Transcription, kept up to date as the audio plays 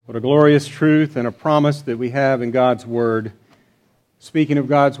What a glorious truth and a promise that we have in God's Word. Speaking of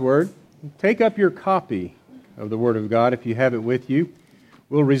God's Word, take up your copy of the Word of God if you have it with you.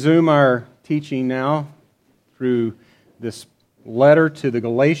 We'll resume our teaching now through this letter to the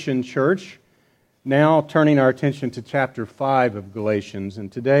Galatian church, now turning our attention to chapter 5 of Galatians.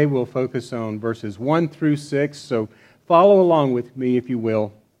 And today we'll focus on verses 1 through 6, so follow along with me, if you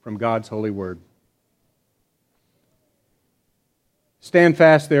will, from God's holy Word. Stand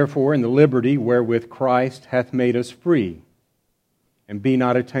fast, therefore, in the liberty wherewith Christ hath made us free, and be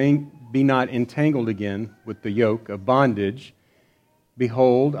not entangled again with the yoke of bondage.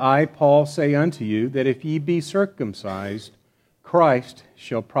 Behold, I, Paul, say unto you, that if ye be circumcised, Christ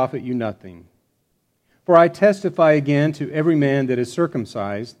shall profit you nothing. For I testify again to every man that is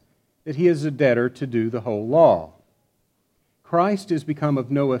circumcised, that he is a debtor to do the whole law. Christ is become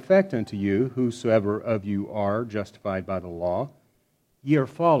of no effect unto you, whosoever of you are justified by the law. Ye are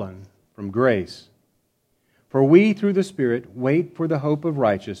fallen from grace. For we, through the Spirit, wait for the hope of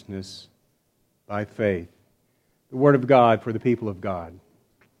righteousness by faith. The Word of God for the people of God.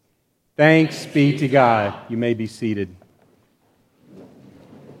 Thanks be to God. You may be seated.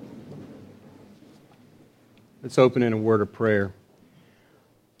 Let's open in a word of prayer.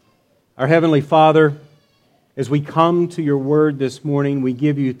 Our Heavenly Father, as we come to your Word this morning, we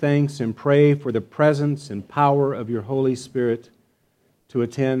give you thanks and pray for the presence and power of your Holy Spirit to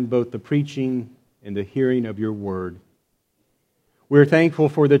attend both the preaching and the hearing of your Word. We're thankful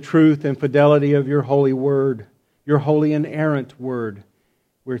for the truth and fidelity of your holy Word, your holy and inerrant Word.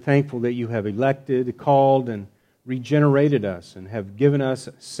 We're thankful that you have elected, called, and regenerated us and have given us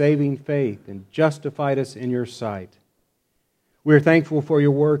saving faith and justified us in your sight. We're thankful for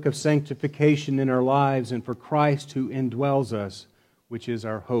your work of sanctification in our lives and for Christ who indwells us, which is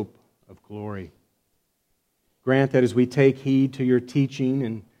our hope of glory. Grant that as we take heed to your teaching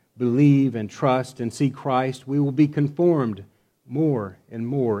and believe and trust and see Christ, we will be conformed more and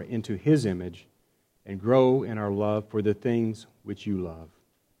more into His image and grow in our love for the things which you love.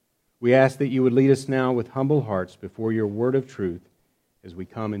 We ask that you would lead us now with humble hearts before your word of truth as we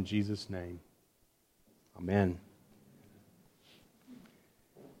come in Jesus' name. Amen.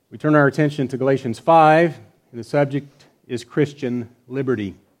 We turn our attention to Galatians 5, and the subject is Christian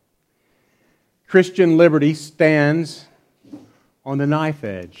liberty. Christian liberty stands on the knife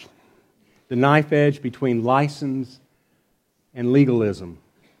edge between license and legalism.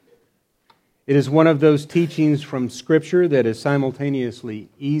 It is one of those teachings from Scripture that is simultaneously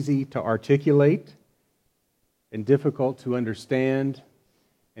easy to articulate and difficult to understand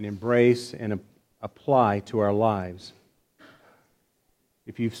and embrace and apply to our lives.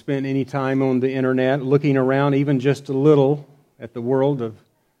 If you've spent any time on the internet looking around even just a little at the world of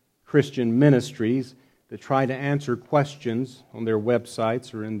Christian ministries that try to answer questions on their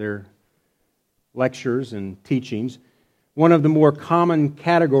websites or in their lectures and teachings, one of the more common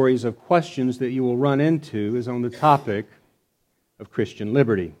categories of questions that you will run into is on the topic of Christian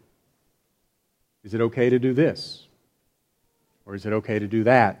liberty. Is it okay to do this? Or is it okay to do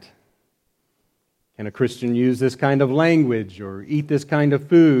that? Can a Christian use this kind of language, or eat this kind of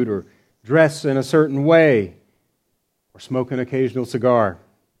food, or dress in a certain way, or smoke an occasional cigar?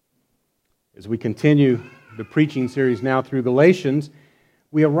 As we continue the preaching series now through Galatians,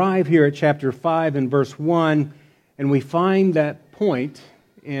 we arrive here at chapter 5 and verse 1, and we find that point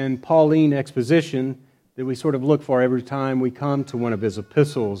in Pauline exposition that we sort of look for every time we come to one of his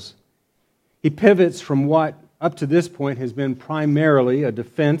epistles. He pivots from what up to this point has been primarily a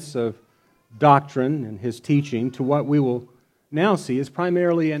defense of doctrine and his teaching to what we will now see is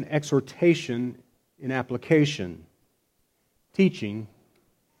primarily an exhortation in application. Teaching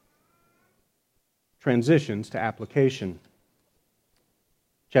transitions to application.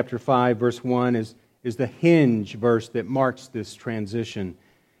 Chapter 5, verse 1 is the hinge verse that marks this transition.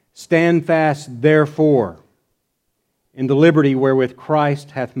 Stand fast, therefore, in the liberty wherewith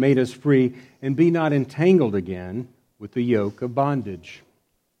Christ hath made us free, and be not entangled again with the yoke of bondage.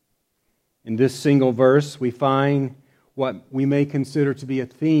 In this single verse, we find what we may consider to be a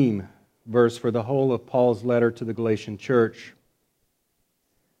theme verse for the whole of Paul's letter to the Galatian church.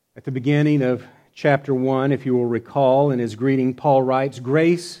 At the beginning of chapter 1, if you will recall, in his greeting, Paul writes,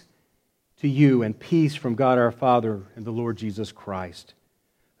 "Grace to you and peace from God our Father and the Lord Jesus Christ,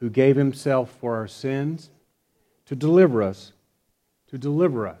 who gave himself for our sins to deliver us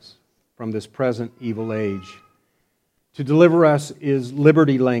from this present evil age." To deliver us is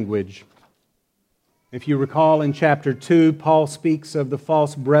liberty language. If you recall in chapter 2, Paul speaks of the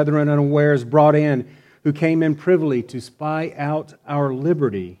false brethren unawares brought in, who came in privily to spy out our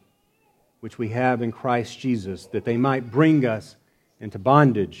liberty, which we have in Christ Jesus, that they might bring us into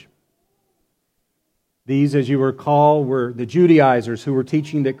bondage. These, as you recall, were the Judaizers who were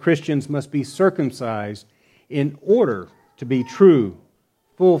teaching that Christians must be circumcised in order to be true,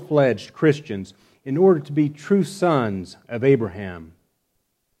 full-fledged Christians, in order to be true sons of Abraham.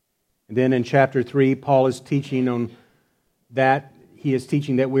 And then in chapter 3, Paul is teaching on that. He is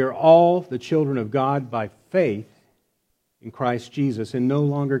teaching that we are all the children of God by faith in Christ Jesus and no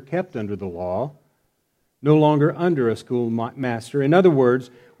longer kept under the law, no longer under a schoolmaster. In other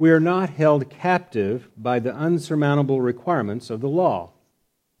words, we are not held captive by the unsurmountable requirements of the law.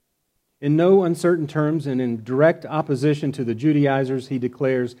 In no uncertain terms and in direct opposition to the Judaizers, he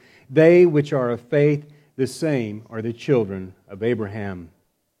declares, "They which are of faith, the same are the children of Abraham."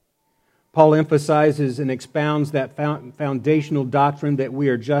 Paul emphasizes and expounds that foundational doctrine that we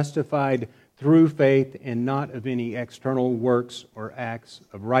are justified through faith and not of any external works or acts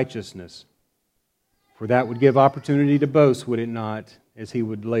of righteousness. For that would give opportunity to boast, would it not, as he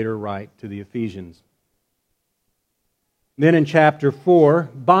would later write to the Ephesians. Then in chapter 4,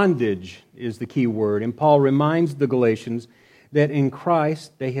 bondage is the key word, and Paul reminds the Galatians that in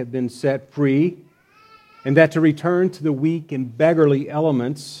Christ they have been set free, and that to return to the weak and beggarly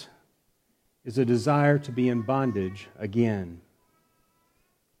elements is a desire to be in bondage again.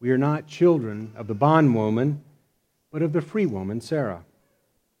 We are not children of the bondwoman, but of the free woman, Sarah.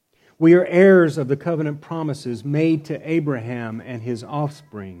 We are heirs of the covenant promises made to Abraham and his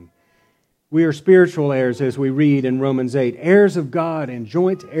offspring. We are spiritual heirs, as we read in Romans 8, heirs of God and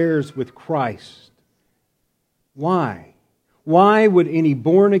joint heirs with Christ. Why? Why would any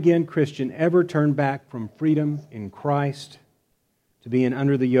born-again Christian ever turn back from freedom in Christ to being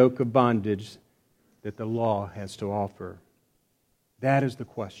under the yoke of bondage that the law has to offer? That is the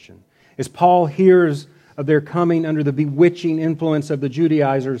question. As Paul hears of their coming under the bewitching influence of the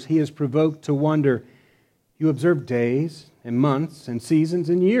Judaizers, he is provoked to wonder, you observe days and months and seasons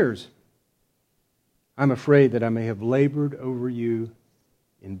and years. I'm afraid that I may have labored over you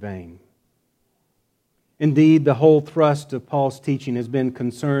in vain. Indeed, the whole thrust of Paul's teaching has been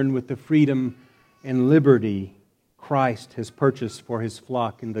concerned with the freedom and liberty Christ has purchased for His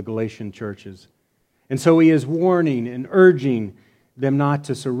flock in the Galatian churches. And so he is warning and urging them not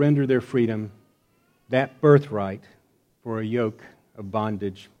to surrender their freedom, that birthright, for a yoke of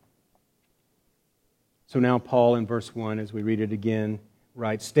bondage. So now Paul in verse 1, as we read it again,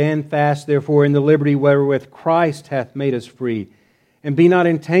 writes, "Stand fast, therefore, in the liberty wherewith Christ hath made us free, and be not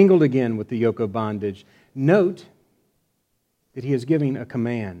entangled again with the yoke of bondage." Note that he is giving a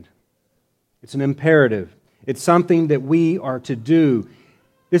command. It's an imperative. It's something that we are to do.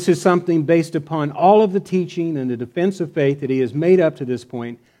 This is something based upon all of the teaching and the defense of faith that he has made up to this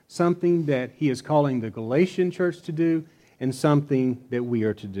point, something that he is calling the Galatian church to do, and something that we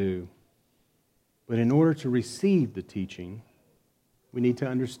are to do. But in order to receive the teaching, we need to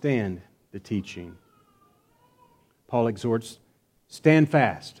understand the teaching. Paul exhorts, stand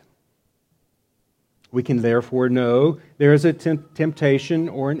fast. We can therefore know there is a temptation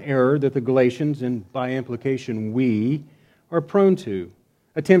or an error that the Galatians, and by implication we, are prone to.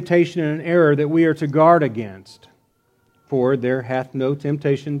 A temptation and an error that we are to guard against. For there hath no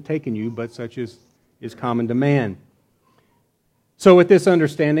temptation taken you, but such as is common to man. So with this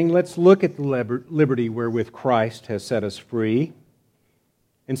understanding, let's look at the liberty wherewith Christ has set us free,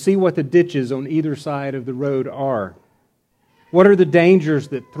 and see what the ditches on either side of the road are. What are the dangers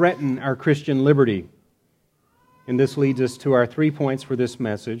that threaten our Christian liberty? And this leads us to our 3 points for this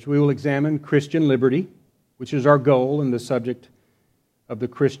message. We will examine Christian liberty, which is our goal and the subject of the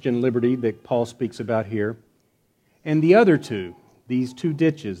Christian liberty that Paul speaks about here. And the other two, these two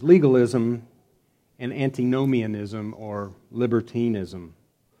ditches, legalism and antinomianism or libertinism.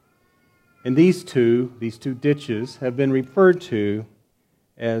 And these two ditches have been referred to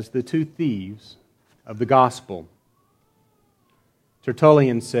as the two thieves of the gospel.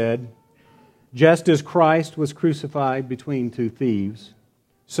 Tertullian said, "Just as Christ was crucified between two thieves,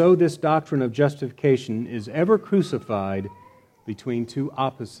 so this doctrine of justification is ever crucified between two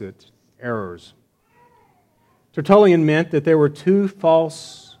opposite errors." Tertullian meant that there were two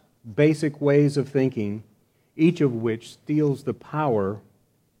false, basic ways of thinking, each of which steals the power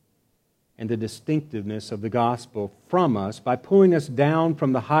and the distinctiveness of the gospel from us by pulling us down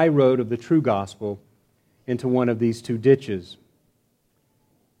from the high road of the true gospel into one of these two ditches.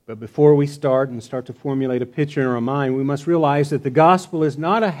 But before we start to formulate a picture in our mind, we must realize that the gospel is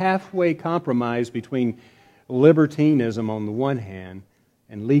not a halfway compromise between libertinism on the one hand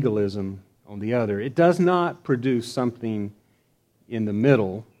and legalism on the other. It does not produce something in the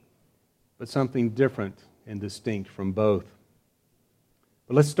middle, but something different and distinct from both.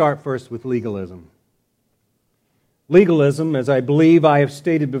 But let's start first with legalism. Legalism, as I believe I have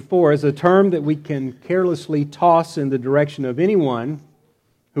stated before, is a term that we can carelessly toss in the direction of anyone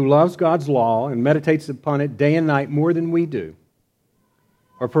who loves God's law and meditates upon it day and night more than we do.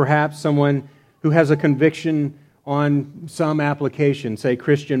 Or perhaps someone who has a conviction on some application, say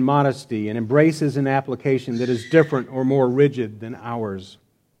Christian modesty, and embraces an application that is different or more rigid than ours.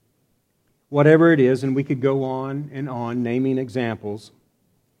 Whatever it is, and we could go on and on naming examples,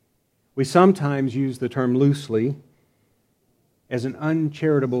 we sometimes use the term loosely as an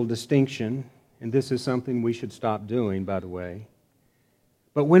uncharitable distinction, and this is something we should stop doing, by the way.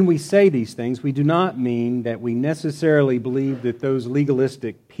 But when we say these things, we do not mean that we necessarily believe that those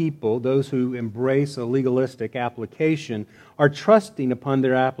legalistic people, those who embrace a legalistic application, are trusting upon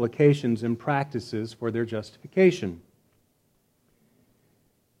their applications and practices for their justification.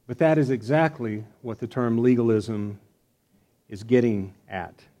 But that is exactly what the term legalism is getting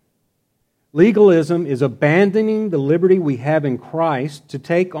at. Legalism is abandoning the liberty we have in Christ to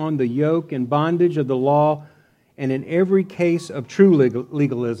take on the yoke and bondage of the law, and in every case of true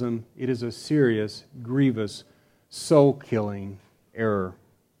legalism, it is a serious, grievous, soul-killing error.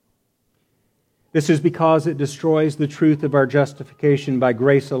 This is because it destroys the truth of our justification by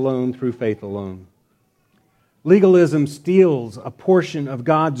grace alone through faith alone. Legalism steals a portion of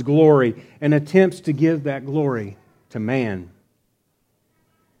God's glory and attempts to give that glory to man.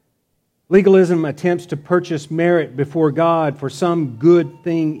 Legalism attempts to purchase merit before God for some good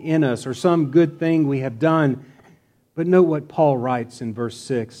thing in us or some good thing we have done. But note what Paul writes in verse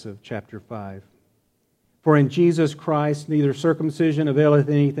 6 of chapter 5. For in Jesus Christ neither circumcision availeth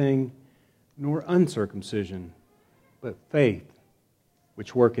anything, nor uncircumcision, but faith,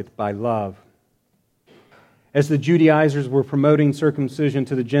 which worketh by love. As the Judaizers were promoting circumcision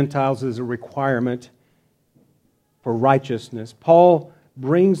to the Gentiles as a requirement for righteousness, Paul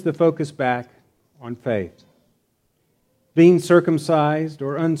brings the focus back on faith. Being circumcised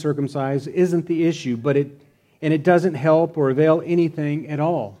or uncircumcised isn't the issue, but it doesn't help or avail anything at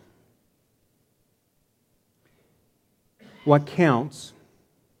all. What counts,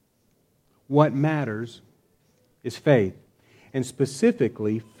 what matters, is faith, and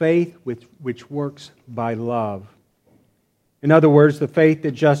specifically faith which works by love. In other words, the faith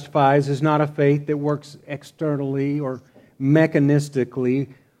that justifies is not a faith that works externally or mechanistically,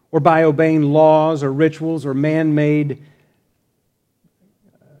 or by obeying laws or rituals or man-made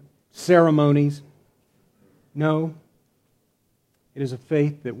ceremonies. No, it is a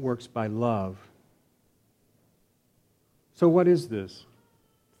faith that works by love. So what is this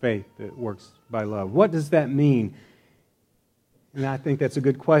faith that works by love? What does that mean? And I think that's a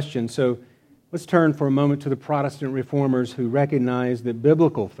good question. So let's turn for a moment to the Protestant reformers who recognize that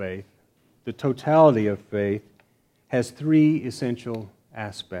biblical faith, the totality of faith, has three essential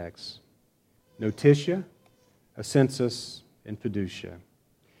aspects: notitia, assensus, and fiducia.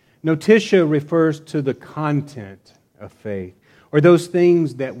 Notitia refers to the content of faith, or those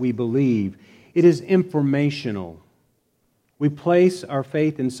things that we believe. It is informational. We place our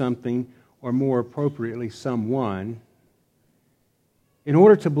faith in something, or more appropriately, someone. In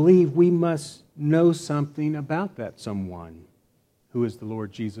order to believe, we must know something about that someone, who is the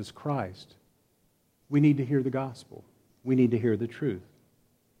Lord Jesus Christ. We need to hear the gospel. We need to hear the truth.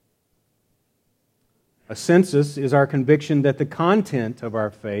 Assensus is our conviction that the content of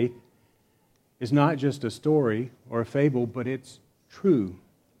our faith is not just a story or a fable, but it's true.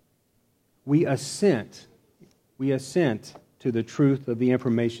 We assent to the truth of the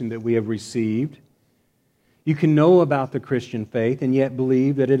information that we have received. You can know about the Christian faith and yet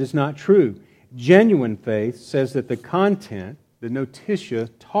believe that it is not true. Genuine faith says that the content, the notitia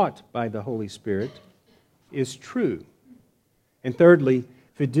taught by the Holy Spirit, is true. And thirdly,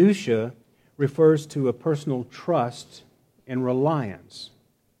 fiducia refers to a personal trust and reliance.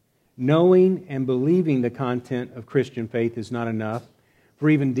 Knowing and believing the content of Christian faith is not enough, for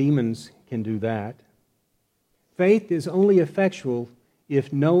even demons can do that. Faith is only effectual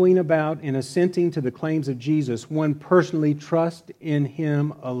if, knowing about and assenting to the claims of Jesus, one personally trusts in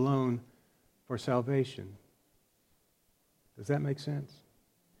Him alone for salvation. Does that make sense?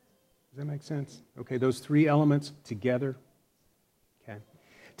 Does that make sense? Okay, those three elements together. Okay.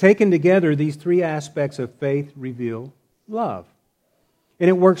 Taken together, these three aspects of faith reveal love. And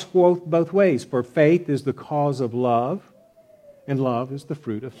it works both ways, for faith is the cause of love, and love is the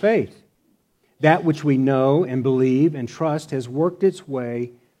fruit of faith. That which we know and believe and trust has worked its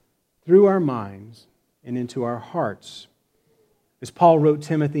way through our minds and into our hearts. As Paul wrote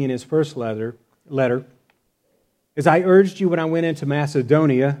Timothy in his first letter, as I urged you when I went into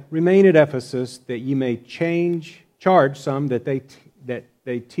Macedonia, remain at Ephesus, that ye may charge some that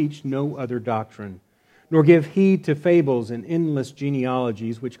they teach no other doctrine, nor give heed to fables and endless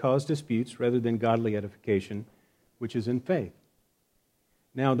genealogies which cause disputes rather than godly edification, which is in faith.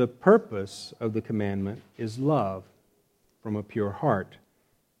 Now the purpose of the commandment is love from a pure heart,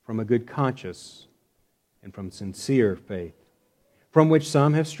 from a good conscience, and from sincere faith, from which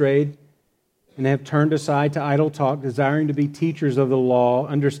some have strayed and have turned aside to idle talk, desiring to be teachers of the law,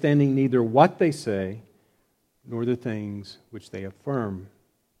 understanding neither what they say nor the things which they affirm.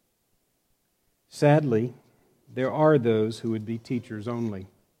 Sadly, there are those who would be teachers only.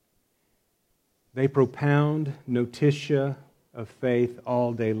 They propound notitia of faith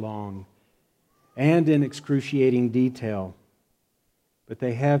all day long and in excruciating detail, but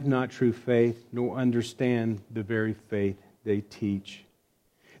they have not true faith nor understand the very faith they teach.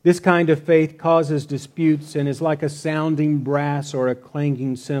 This kind of faith causes disputes and is like a sounding brass or a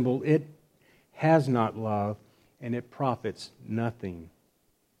clanging cymbal. It has not love, and it profits nothing.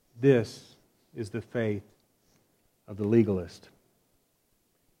 This is the faith of the legalist.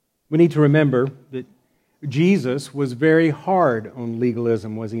 We need to remember that Jesus was very hard on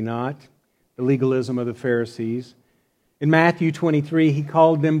legalism, was he not? The legalism of the Pharisees. In Matthew 23, he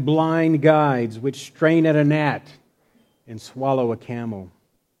called them blind guides which strain at a gnat and swallow a camel.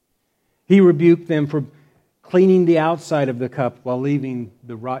 He rebuked them for cleaning the outside of the cup while leaving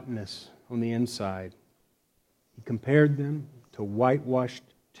the rottenness on the inside. He compared them to whitewashed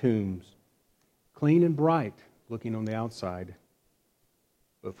tombs, clean and bright looking on the outside,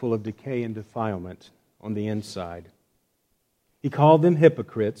 but full of decay and defilement on the inside. He called them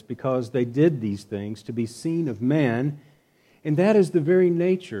hypocrites because they did these things to be seen of man, and that is the very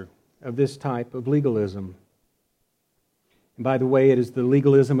nature of this type of legalism. And by the way, it is the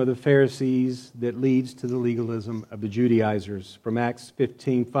legalism of the Pharisees that leads to the legalism of the Judaizers. From Acts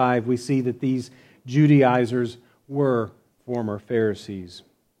 15:5, we see that these Judaizers were former Pharisees.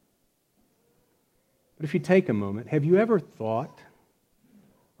 But if you take a moment, have you ever thought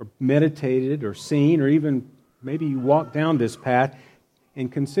or meditated or seen or even maybe you walked down this path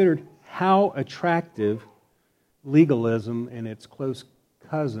and considered how attractive legalism and its close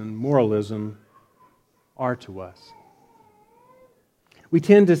cousin, moralism, are to us? We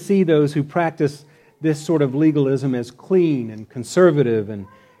tend to see those who practice this sort of legalism as clean and conservative and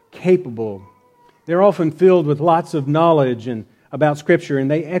capable. They're often filled with lots of knowledge about Scripture, and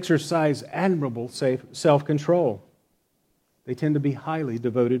they exercise admirable self-control. They tend to be highly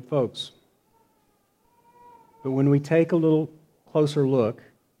devoted folks. But when we take a little closer look,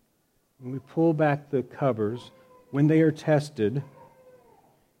 when we pull back the covers, when they are tested,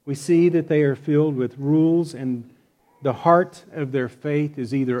 we see that they are filled with rules, and the heart of their faith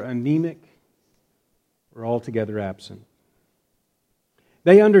is either anemic or altogether absent.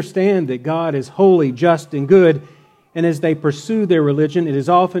 They understand that God is holy, just, and good, and as they pursue their religion, it is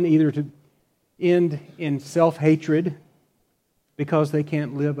often either to end in self-hatred because they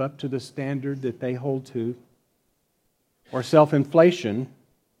can't live up to the standard that they hold to, or self-inflation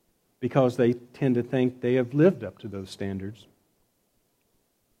because they tend to think they have lived up to those standards.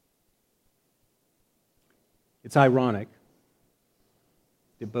 It's ironic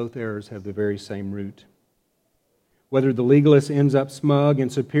that both errors have the very same root. Whether the legalist ends up smug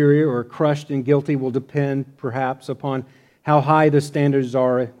and superior or crushed and guilty will depend perhaps upon how high the standards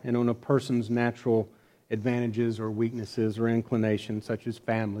are and on a person's natural advantages or weaknesses or inclinations such as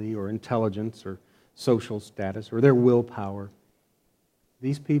family or intelligence or social status or their willpower.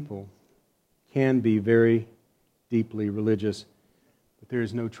 These people can be very deeply religious, but there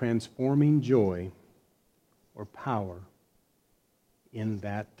is no transforming joy or power in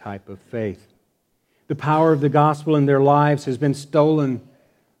that type of faith. The power of the gospel in their lives has been stolen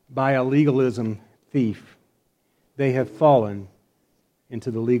by a legalism thief. They have fallen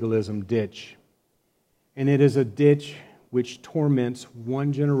into the legalism ditch. And it is a ditch which torments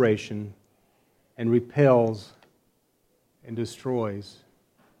one generation and repels and destroys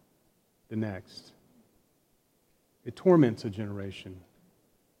the next. It torments a generation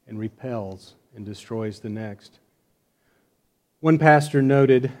and repels and destroys the next. One pastor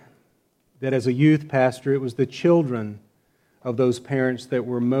noted that as a youth pastor, it was the children of those parents that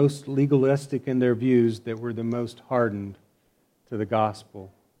were most legalistic in their views that were the most hardened to the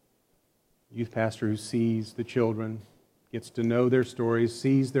gospel. Youth pastor who sees the children, gets to know their stories,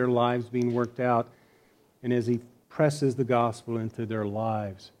 sees their lives being worked out, and as he presses the gospel into their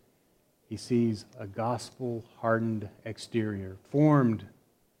lives, he sees a gospel-hardened exterior formed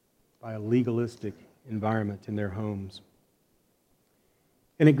by a legalistic environment in their homes.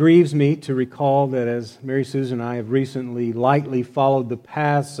 And it grieves me to recall that as Mary Susan and I have recently lightly followed the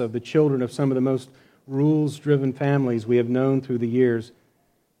paths of the children of some of the most rules-driven families we have known through the years,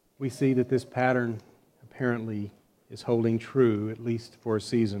 we see that this pattern apparently is holding true, at least for a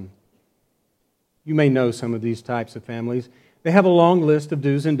season. You may know some of these types of families. They have a long list of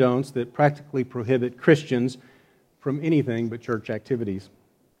do's and don'ts that practically prohibit Christians from anything but church activities.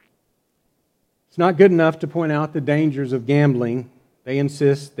 It's not good enough to point out the dangers of gambling. They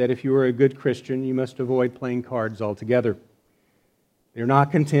insist that if you are a good Christian, you must avoid playing cards altogether. They're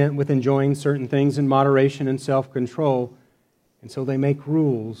not content with enjoying certain things in moderation and self-control, and so they make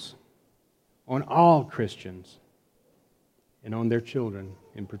rules on all Christians and on their children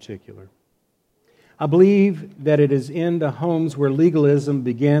in particular. I believe that it is in the homes where legalism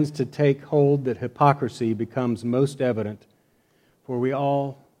begins to take hold that hypocrisy becomes most evident, for we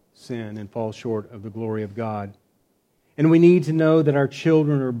all sin and fall short of the glory of God. And we need to know that our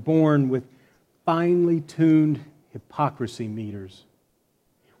children are born with finely tuned hypocrisy meters.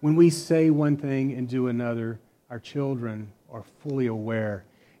 When we say one thing and do another, our children are fully aware,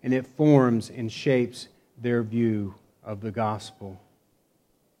 and it forms and shapes their view of the gospel.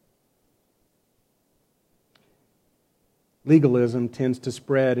 Legalism tends to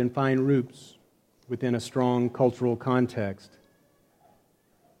spread and find roots within a strong cultural context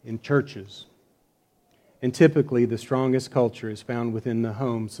in churches. And typically, the strongest culture is found within the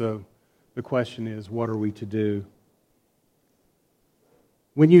home, so the question is, what are we to do?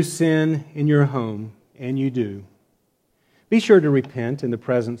 When you sin in your home, and you do, be sure to repent in the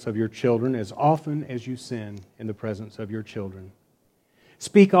presence of your children as often as you sin in the presence of your children.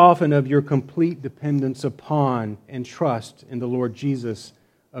 Speak often of your complete dependence upon and trust in the Lord Jesus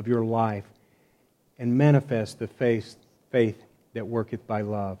of your life, and manifest the faith that worketh by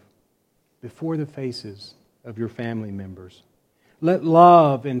love before the faces of your family members. Let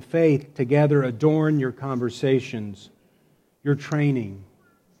love and faith together adorn your conversations, your training,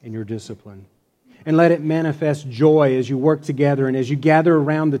 and your discipline. And let it manifest joy as you work together and as you gather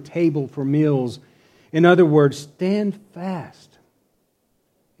around the table for meals. In other words, stand fast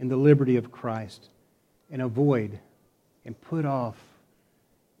in the liberty of Christ and avoid and put off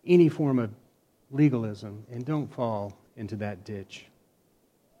any form of legalism, and don't fall into that ditch.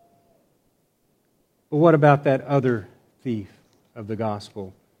 But what about that other thief of the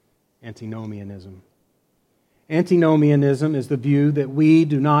gospel, antinomianism? Antinomianism is the view that we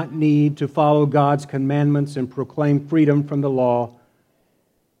do not need to follow God's commandments and proclaim freedom from the law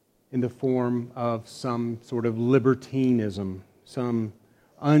in the form of some sort of libertinism, some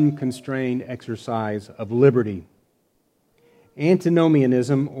unconstrained exercise of liberty.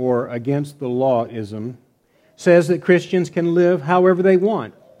 Antinomianism, or against the lawism, says that Christians can live however they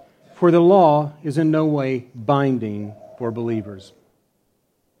want, for the law is in no way binding for believers.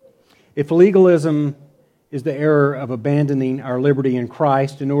 If legalism is the error of abandoning our liberty in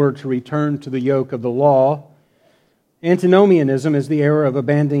Christ in order to return to the yoke of the law, antinomianism is the error of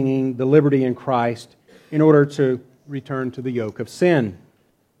abandoning the liberty in Christ in order to return to the yoke of sin.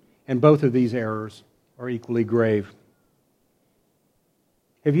 And both of these errors are equally grave.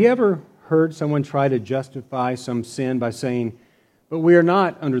 Have you ever heard someone try to justify some sin by saying, "But we are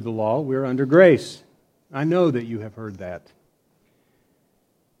not under the law, we are under grace"? I know that you have heard that.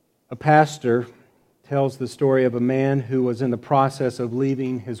 A pastor tells the story of a man who was in the process of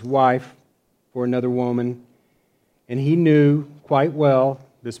leaving his wife for another woman, and he knew quite well,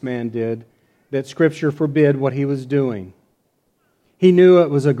 this man did, that Scripture forbid what he was doing. He knew it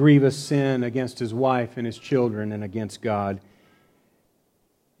was a grievous sin against his wife and his children and against God.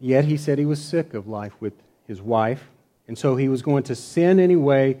 Yet he said he was sick of life with his wife, and so he was going to sin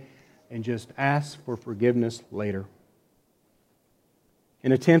anyway and just ask for forgiveness later.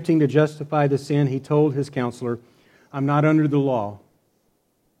 In attempting to justify the sin, he told his counselor, "I'm not under the law,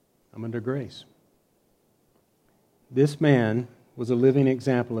 I'm under grace." This man was a living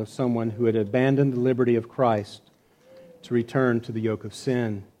example of someone who had abandoned the liberty of Christ to return to the yoke of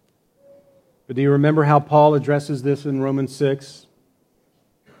sin. But do you remember how Paul addresses this in Romans 6?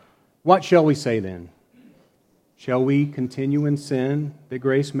 What shall we say then? Shall we continue in sin that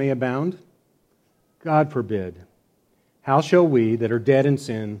grace may abound? God forbid. How shall we that are dead in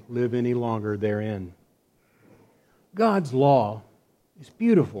sin live any longer therein? God's law is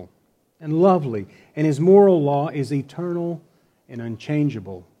beautiful and lovely, and His moral law is eternal and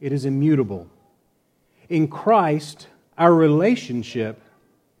unchangeable. It is immutable. In Christ, our relationship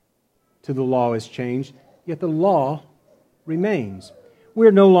to the law is changed, yet the law remains. We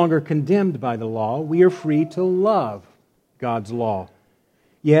are no longer condemned by the law. We are free to love God's law.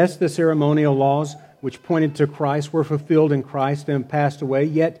 Yes, the ceremonial laws which pointed to Christ were fulfilled in Christ and passed away.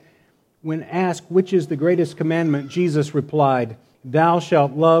 Yet, when asked which is the greatest commandment, Jesus replied, "Thou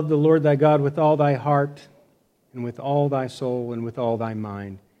shalt love the Lord thy God with all thy heart and with all thy soul and with all thy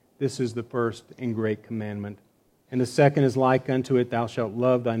mind. This is the first and great commandment. And the second is like unto it, thou shalt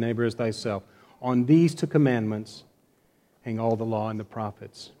love thy neighbor as thyself. On these two commandments hang all the law and the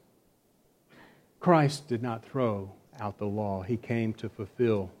prophets. Christ did not throw out the law. He came to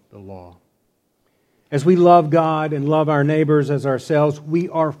fulfill the law. As we love God and love our neighbors as ourselves, we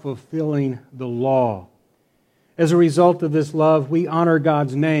are fulfilling the law. As a result of this love, we honor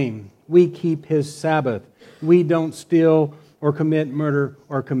God's name. We keep His Sabbath. We don't steal or commit murder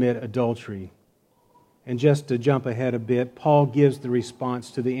or commit adultery. And just to jump ahead a bit, Paul gives the response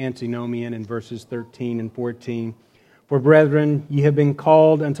to the antinomian in verses 13 and 14. For brethren, ye have been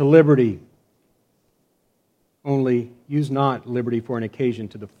called unto liberty. Only use not liberty for an occasion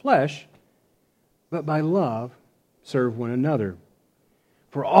to the flesh, but by love serve one another.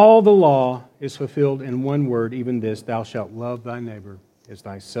 For all the law is fulfilled in one word, even this, thou shalt love thy neighbor as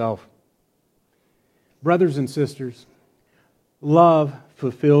thyself. Brothers and sisters, love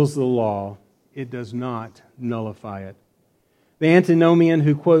fulfills the law. It does not nullify it. The antinomian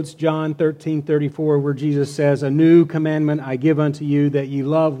who quotes John 13:34, where Jesus says, a new commandment I give unto you, that ye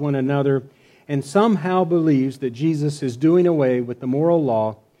love one another, and somehow believes that Jesus is doing away with the moral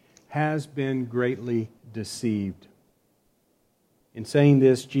law, has been greatly deceived. In saying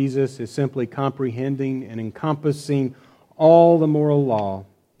this, Jesus is simply comprehending and encompassing all the moral law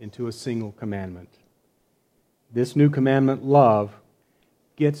into a single commandment. This new commandment, love,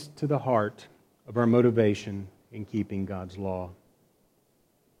 gets to the heart of our motivation in keeping God's law.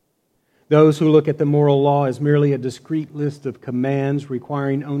 Those who look at the moral law as merely a discrete list of commands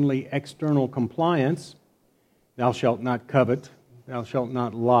requiring only external compliance, thou shalt not covet, thou shalt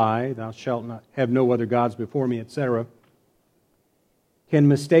not lie, thou shalt not have no other gods before me, etc., can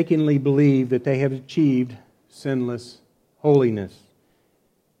mistakenly believe that they have achieved sinless holiness.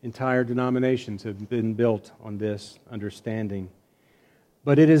 Entire denominations have been built on this understanding.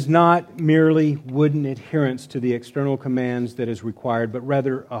 But it is not merely wooden adherence to the external commands that is required, but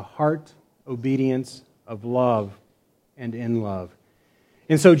rather a heart obedience of love and in love.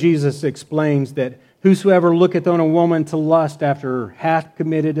 And so Jesus explains that whosoever looketh on a woman to lust after her hath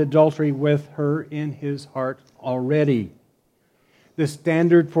committed adultery with her in his heart already. The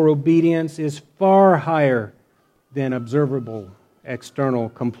standard for obedience is far higher than observable external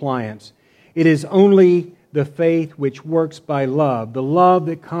compliance. It is only the faith which works by love, the love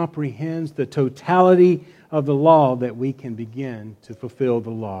that comprehends the totality of the law, that we can begin to fulfill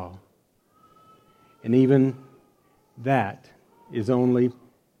the law. And even that is only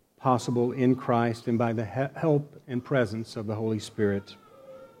possible in Christ and by the help and presence of the Holy Spirit.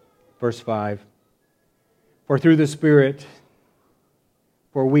 Verse 5, For we through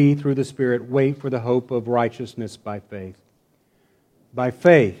the Spirit wait for the hope of righteousness by faith. By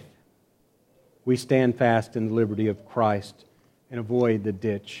faith, we stand fast in the liberty of Christ and avoid the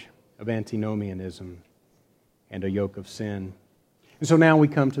ditch of antinomianism and a yoke of sin. And so now we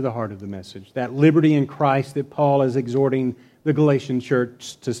come to the heart of the message, that liberty in Christ that Paul is exhorting the Galatian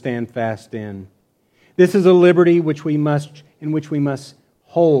church to stand fast in. This is a liberty in which we must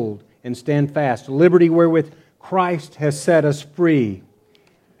hold and stand fast, a liberty wherewith Christ has set us free.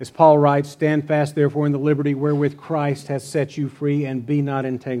 As Paul writes, stand fast therefore in the liberty wherewith Christ has set you free, and be not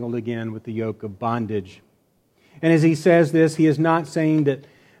entangled again with the yoke of bondage. And as he says this, he is not saying that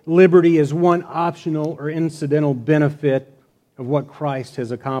liberty is one optional or incidental benefit of what Christ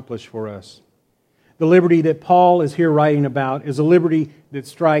has accomplished for us. The liberty that Paul is here writing about is a liberty that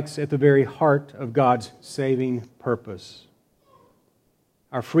strikes at the very heart of God's saving purpose.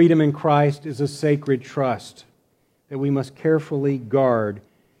 Our freedom in Christ is a sacred trust that we must carefully guard,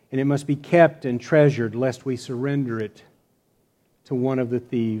 and it must be kept and treasured lest we surrender it to one of the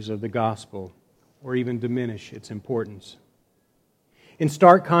thieves of the gospel or even diminish its importance. In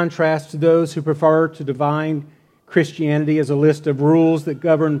stark contrast to those who prefer to define Christianity as a list of rules that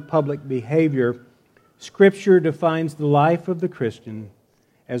govern public behavior, Scripture defines the life of the Christian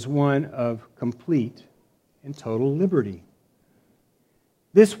as one of complete and total liberty.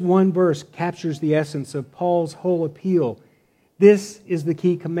 This one verse captures the essence of Paul's whole appeal. This is the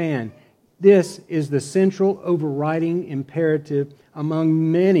key command. This is the central overriding imperative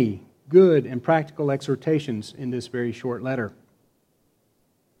among many good and practical exhortations in this very short letter.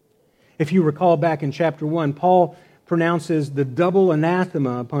 If you recall back in chapter 1, Paul pronounces the double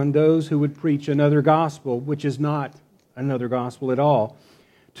anathema upon those who would preach another gospel, which is not another gospel at all,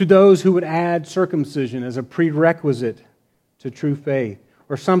 to those who would add circumcision as a prerequisite to true faith,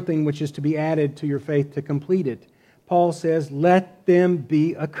 or something which is to be added to your faith to complete it. Paul says, let them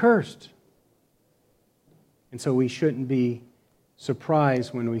be accursed. And so we shouldn't be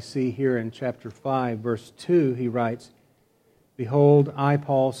surprised when we see here in chapter 5, verse 2, he writes, Behold, I,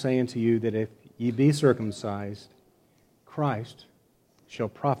 Paul, say unto you that if ye be circumcised, Christ shall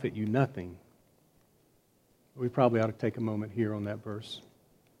profit you nothing. We probably ought to take a moment here on that verse.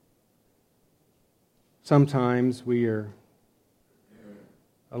 Sometimes we are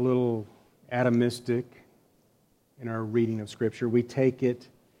a little atomistic in our reading of Scripture. We take it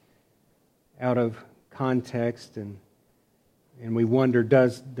out of context and we wonder,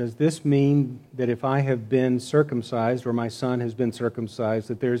 does this mean that if I have been circumcised or my son has been circumcised,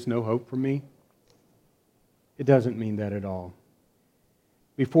 that there is no hope for me? It doesn't mean that at all.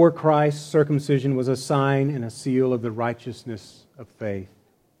 Before Christ, circumcision was a sign and a seal of the righteousness of faith.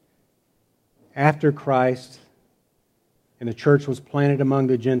 After Christ and the church was planted among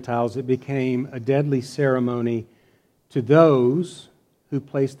the Gentiles, it became a deadly ceremony to those who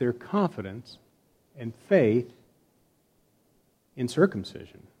placed their confidence and faith in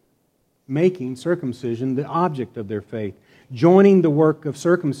circumcision, making circumcision the object of their faith, joining the work of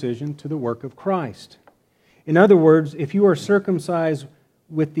circumcision to the work of Christ. In other words, if you are circumcised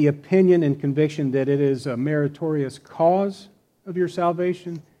with the opinion and conviction that it is a meritorious cause of your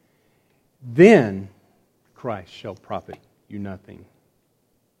salvation, then Christ shall profit you nothing.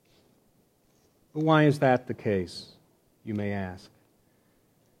 But why is that the case, you may ask?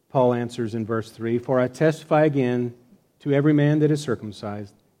 Paul answers in verse 3, For I testify again to every man that is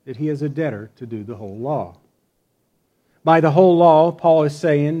circumcised that he is a debtor to do the whole law. By the whole law, Paul is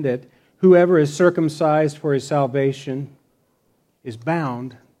saying that whoever is circumcised for his salvation is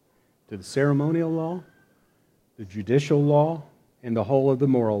bound to the ceremonial law, the judicial law, and the whole of the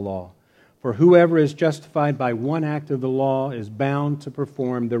moral law. For whoever is justified by one act of the law is bound to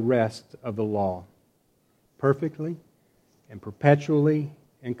perform the rest of the law, perfectly and perpetually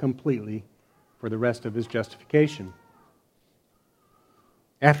and completely for the rest of his justification.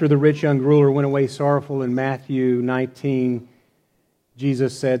 After the rich young ruler went away sorrowful in Matthew 19,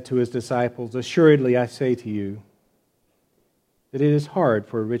 Jesus said to his disciples, Assuredly I say to you, that it is hard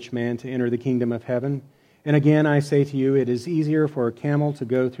for a rich man to enter the kingdom of heaven. And again I say to you, it is easier for a camel to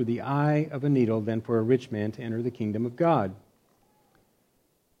go through the eye of a needle than for a rich man to enter the kingdom of God.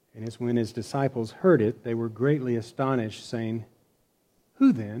 And as when his disciples heard it, they were greatly astonished, saying,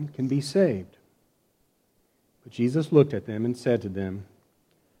 Who then can be saved? But Jesus looked at them and said to them,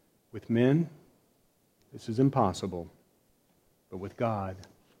 With men this is impossible, but with God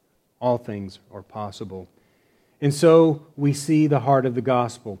all things are possible. And so we see the heart of the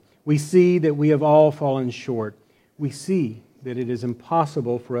gospel. We see that we have all fallen short. We see that it is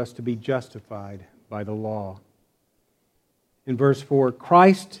impossible for us to be justified by the law. In verse 4,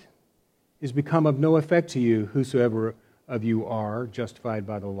 Christ is become of no effect to you, whosoever of you are justified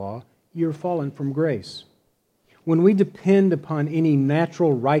by the law. You are fallen from grace. When we depend upon any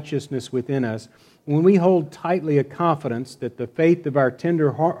natural righteousness within us, when we hold tightly a confidence that the faith of our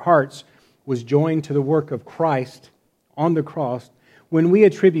tender hearts was joined to the work of Christ on the cross, when we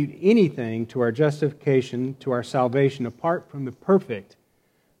attribute anything to our justification, to our salvation, apart from the perfect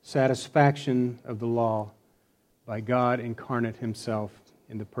satisfaction of the law by God incarnate Himself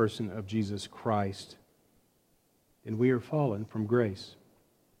in the person of Jesus Christ, then we are fallen from grace.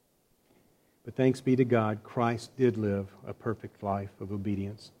 But thanks be to God, Christ did live a perfect life of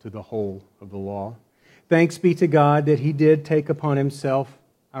obedience to the whole of the law. Thanks be to God that He did take upon Himself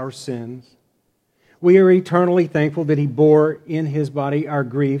our sins. We are eternally thankful that He bore in His body our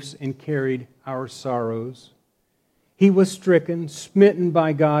griefs and carried our sorrows. He was stricken, smitten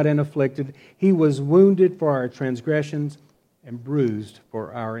by God, and afflicted. He was wounded for our transgressions and bruised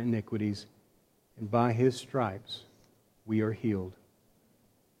for our iniquities. And by His stripes we are healed.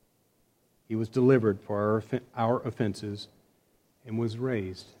 He was delivered for our offenses and was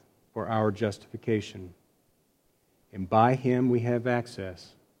raised for our justification. And by Him we have access,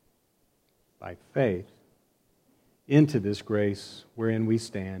 by faith, into this grace wherein we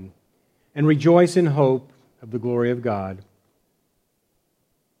stand, and rejoice in hope of the glory of God.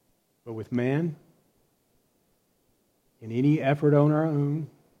 But with man, in any effort on our own,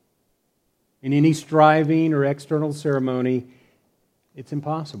 in any striving or external ceremony, it's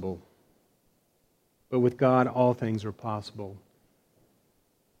impossible. But with God, all things are possible.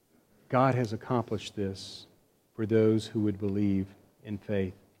 God has accomplished this for those who would believe in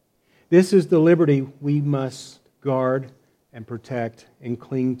faith. This is the liberty we must guard and protect and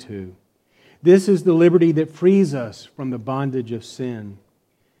cling to. This is the liberty that frees us from the bondage of sin.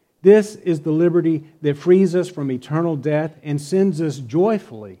 This is the liberty that frees us from eternal death and sends us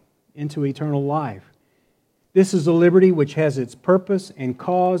joyfully into eternal life. This is the liberty which has its purpose and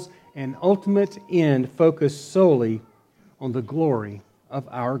cause and ultimate end focused solely on the glory of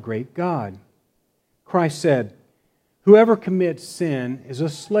our great God. Christ said, Whoever commits sin is a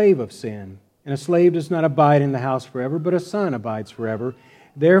slave of sin, and a slave does not abide in the house forever, but a son abides forever.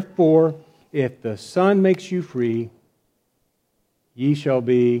 Therefore, if the Son makes you free, ye shall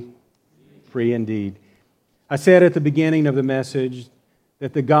be free indeed. I said at the beginning of the message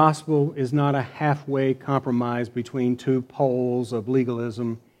that the gospel is not a halfway compromise between two poles of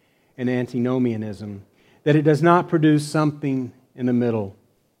legalism and antinomianism, that it does not produce something in the middle,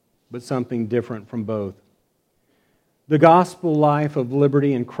 but something different from both. The gospel life of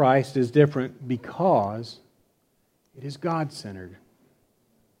liberty in Christ is different because it is God-centered.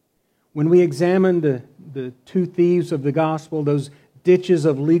 When we examine the two thieves of the gospel, those ditches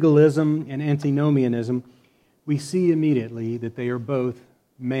of legalism and antinomianism, we see immediately that they are both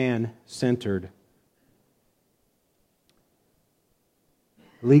man-centered.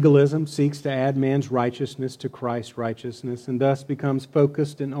 Legalism seeks to add man's righteousness to Christ's righteousness and thus becomes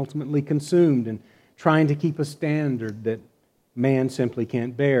focused and ultimately consumed in trying to keep a standard that man simply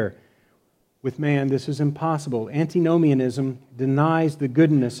can't bear. With man, this is impossible. Antinomianism denies the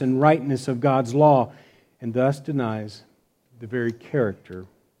goodness and rightness of God's law and thus denies the very character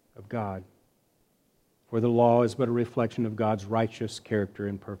of God. For the law is but a reflection of God's righteous character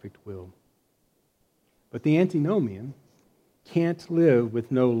and perfect will. But the antinomian can't live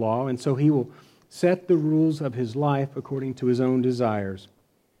with no law, and so he will set the rules of his life according to his own desires.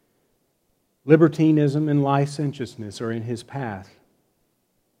 Libertinism and licentiousness are in his path.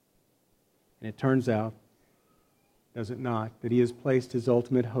 And it turns out, does it not, that he has placed his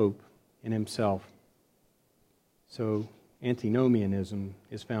ultimate hope in himself. So antinomianism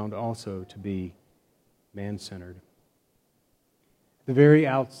is found also to be man-centered. At the very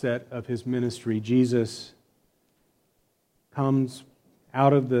outset of his ministry, Jesus comes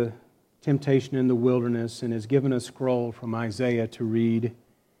out of the temptation in the wilderness and is given a scroll from Isaiah to read.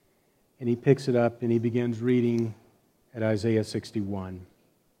 And he picks it up and he begins reading at Isaiah 61.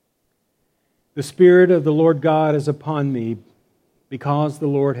 The Spirit of the Lord God is upon me, because the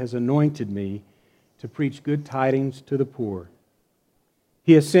Lord has anointed me to preach good tidings to the poor.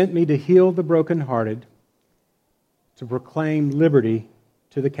 He has sent me to heal the brokenhearted, to proclaim liberty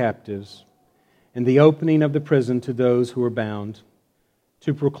to the captives, and the opening of the prison to those who are bound,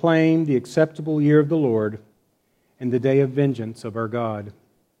 to proclaim the acceptable year of the Lord and the day of vengeance of our God,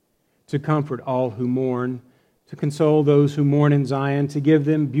 to comfort all who mourn, to console those who mourn in Zion, to give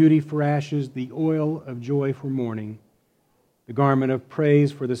them beauty for ashes, the oil of joy for mourning, the garment of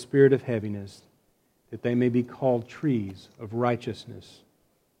praise for the spirit of heaviness, that they may be called trees of righteousness,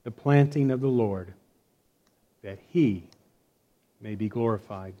 the planting of the Lord, that He may be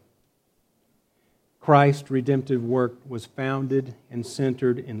glorified. Christ's redemptive work was founded and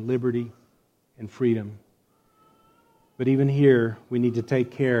centered in liberty and freedom. But even here, we need to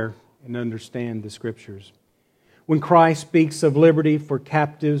take care and understand the Scriptures. When Christ speaks of liberty for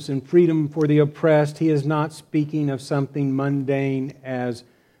captives and freedom for the oppressed, He is not speaking of something mundane as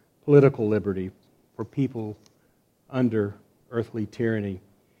political liberty for people under earthly tyranny.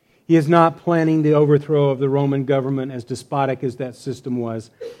 He is not planning the overthrow of the Roman government, as despotic as that system was.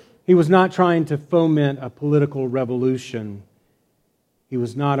 He was not trying to foment a political revolution. He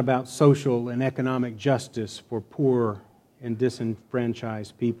was not about social and economic justice for poor and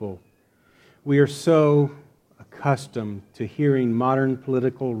disenfranchised people. We are so accustomed to hearing modern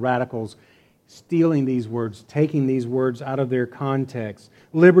political radicals stealing these words, taking these words out of their context.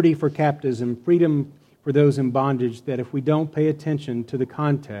 Liberty for captives and freedom for those in bondage, that if we don't pay attention to the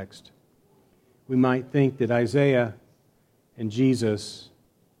context, we might think that Isaiah and Jesus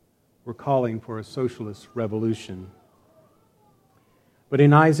were calling for a socialist revolution. But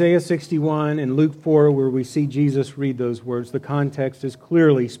in Isaiah 61 and Luke 4, where we see Jesus read those words, the context is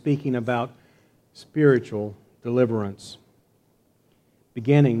clearly speaking about spiritual deliverance,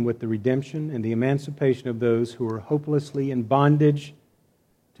 beginning with the redemption and the emancipation of those who are hopelessly in bondage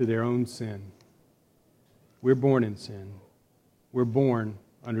to their own sin. We're born in sin. We're born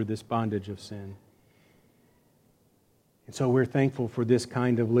under this bondage of sin. And so we're thankful for this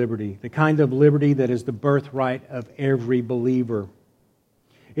kind of liberty, the kind of liberty that is the birthright of every believer.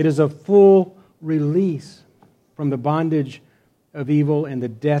 It is a full release from the bondage of evil and the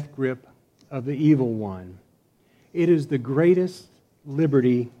death grip of the evil one. It is the greatest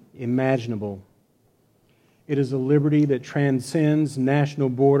liberty imaginable. It is a liberty that transcends national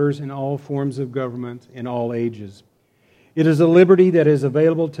borders and all forms of government in all ages. It is a liberty that is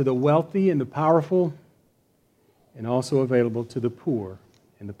available to the wealthy and the powerful, and also available to the poor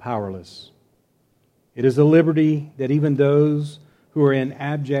and the powerless. It is a liberty that even those who are in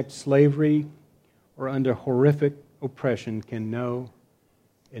abject slavery or under horrific oppression can know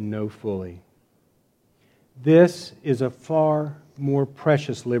and know fully. This is a far more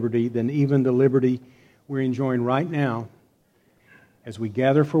precious liberty than even the liberty we're enjoying right now as we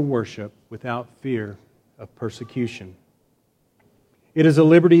gather for worship without fear of persecution. It is a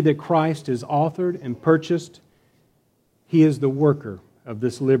liberty that Christ has authored and purchased. He is the worker of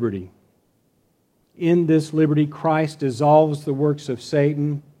this liberty. In this liberty, Christ dissolves the works of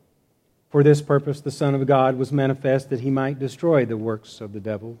Satan. For this purpose, the Son of God was manifest that He might destroy the works of the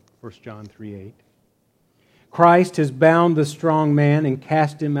devil. 1 John 3:8. Christ has bound the strong man and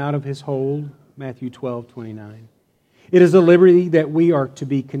cast him out of his hold. Matthew 12:29. It is a liberty that we are to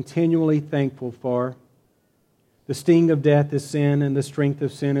be continually thankful for. The sting of death is sin, and the strength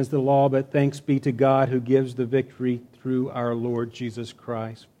of sin is the law, but thanks be to God who gives the victory through our Lord Jesus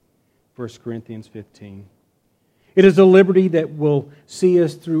Christ. 1 Corinthians 15. It is a liberty that will see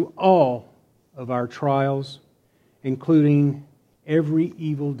us through all of our trials, including every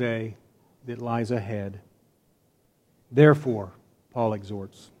evil day that lies ahead. Therefore, Paul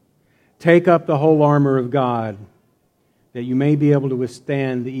exhorts, take up the whole armor of God, that you may be able to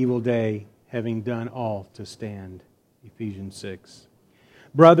withstand the evil day, having done all to stand. Ephesians 6.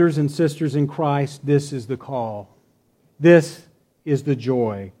 Brothers and sisters in Christ, this is the call. This is the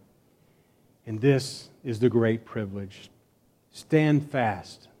joy. And this is the great privilege. Stand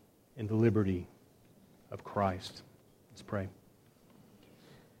fast in the liberty of Christ. Let's pray.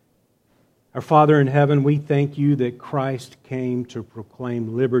 Our Father in heaven, we thank You that Christ came to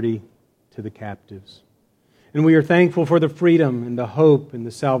proclaim liberty to the captives. And we are thankful for the freedom and the hope and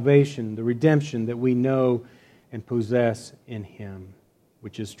the salvation, the redemption that we know and possess in Him,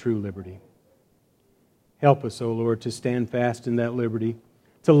 which is true liberty. Help us, O Lord, to stand fast in that liberty,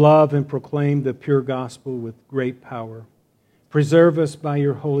 to love and proclaim the pure gospel with great power. Preserve us by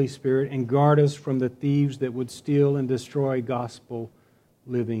Your Holy Spirit and guard us from the thieves that would steal and destroy gospel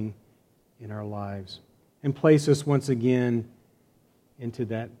living in our lives. And place us once again into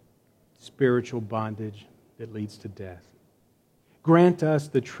that spiritual bondage that leads to death. Grant us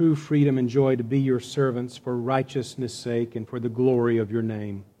the true freedom and joy to be Your servants for righteousness' sake and for the glory of Your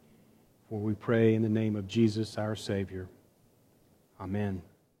name. For we pray in the name of Jesus our Savior. Amen.